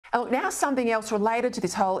And look, now something else related to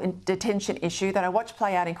this whole detention issue that I watched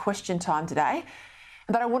play out in question time today,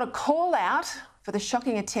 and that I want to call out for the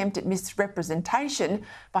shocking attempt at misrepresentation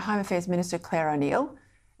by Home Affairs Minister Clare O'Neil.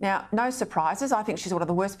 Now, no surprises, I think she's one of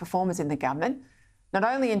the worst performers in the government, not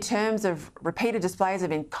only in terms of repeated displays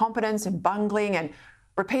of incompetence and bungling and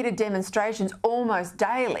repeated demonstrations almost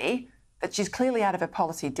daily that she's clearly out of her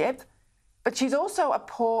policy depth, but she's also a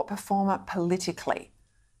poor performer politically.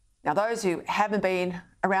 Now, those who haven't been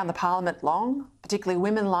around the parliament long, particularly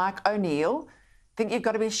women like O'Neil, think you've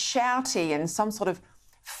got to be shouty and some sort of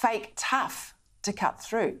fake tough to cut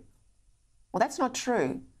through. Well, that's not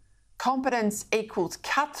true. Competence equals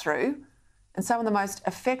cut through, and some of the most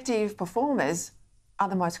effective performers are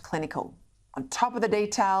the most clinical, on top of the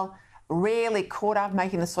detail, rarely caught up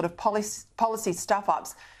making the sort of policy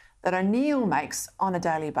stuff-ups that O'Neil makes on a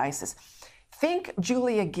daily basis. Think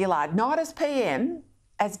Julia Gillard, not as PM,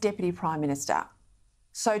 as Deputy Prime Minister.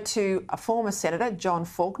 So too a former Senator, John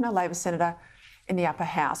Faulkner, Labor Senator in the upper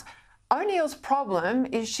house. O'Neil's problem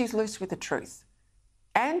is she's loose with the truth.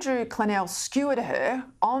 Andrew Giles skewered her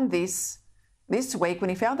on this week when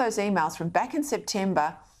he found those emails from back in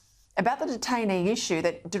September about the detainee issue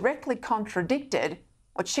that directly contradicted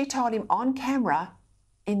what she told him on camera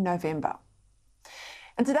in November.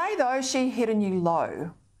 And today, though, she hit a new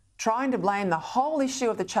low, trying to blame the whole issue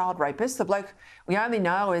of the child rapist, the bloke we only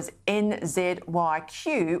know as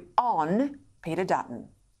NZYQ, on Peter Dutton.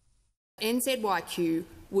 NZYQ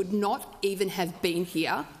would not even have been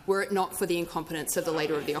here were it not for the incompetence of the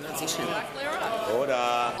Leader of the Opposition. Order.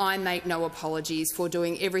 I make no apologies for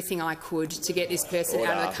doing everything I could to get this person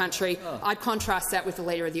out of the country. I'd contrast that with the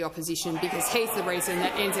Leader of the Opposition because he's the reason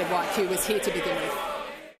that NZYQ was here to begin with.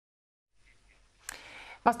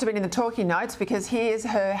 Must have been in the talking notes because here's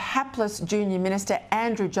her hapless junior minister,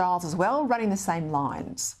 Andrew Giles, as well, running the same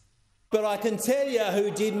lines. But I can tell you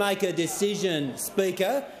who did make a decision,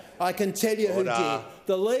 Speaker. I can tell you who did.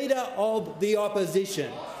 The Leader of the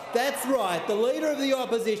Opposition. That's right, the Leader of the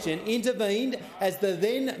Opposition intervened as the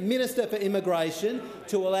then Minister for Immigration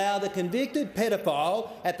to allow the convicted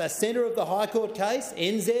paedophile at the centre of the High Court case,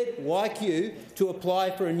 NZYQ, to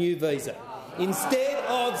apply for a new visa, instead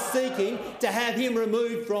of seeking to have him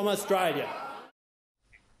removed from Australia.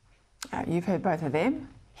 You've heard both of them.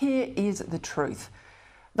 Here is the truth.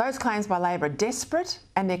 Those claims by Labor are desperate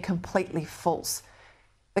and they're completely false.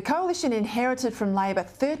 The Coalition inherited from Labor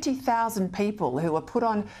 30,000 people who were put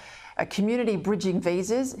on community bridging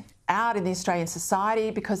visas out in the Australian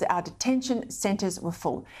society because our detention centres were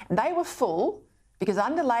full. And they were full because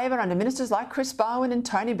under Labor, under ministers like Chris Bowen and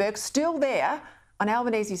Tony Burke, still there on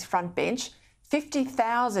Albanese's front bench,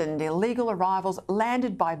 50,000 illegal arrivals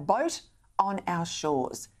landed by boat on our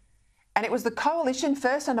shores. And it was the Coalition,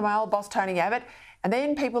 first under my old boss Tony Abbott, and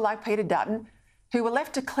then people like Peter Dutton, who were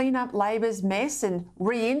left to clean up Labor's mess and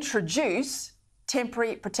reintroduce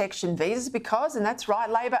temporary protection visas because, and that's right,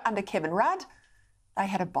 Labor under Kevin Rudd, they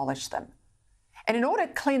had abolished them. And in order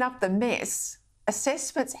to clean up the mess,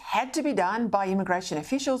 assessments had to be done by immigration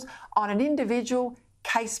officials on an individual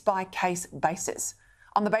case-by-case basis,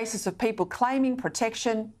 on the basis of people claiming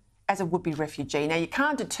protection as a would-be refugee. Now, you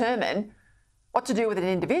can't determine what to do with an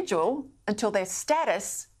individual until their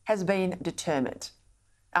status has been determined.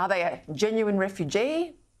 Are they a genuine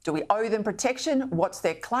refugee? Do we owe them protection? What's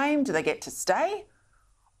their claim? Do they get to stay?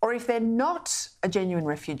 Or if they're not a genuine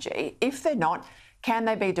refugee, if they're not, can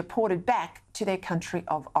they be deported back to their country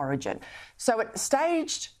of origin? So at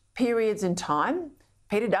staged periods in time,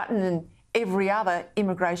 Peter Dutton and every other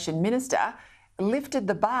immigration minister lifted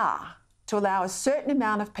the bar to allow a certain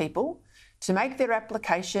amount of people to make their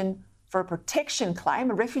application for a protection claim,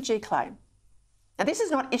 a refugee claim. Now, this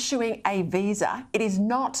is not issuing a visa. It is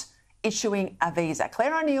not issuing a visa.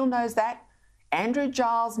 Clare O'Neil knows that. Andrew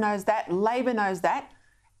Giles knows that. Labor knows that.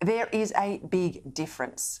 There is a big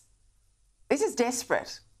difference. This is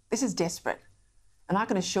desperate. This is desperate. And I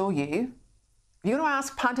can assure you, if you're going to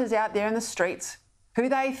ask punters out there in the streets who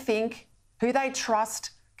they think, who they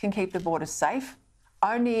trust can keep the borders safe,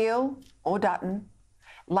 O'Neil or Dutton,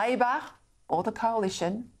 Labor or the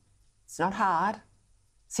Coalition, it's not hard.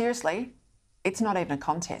 Seriously, it's not even a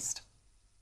contest.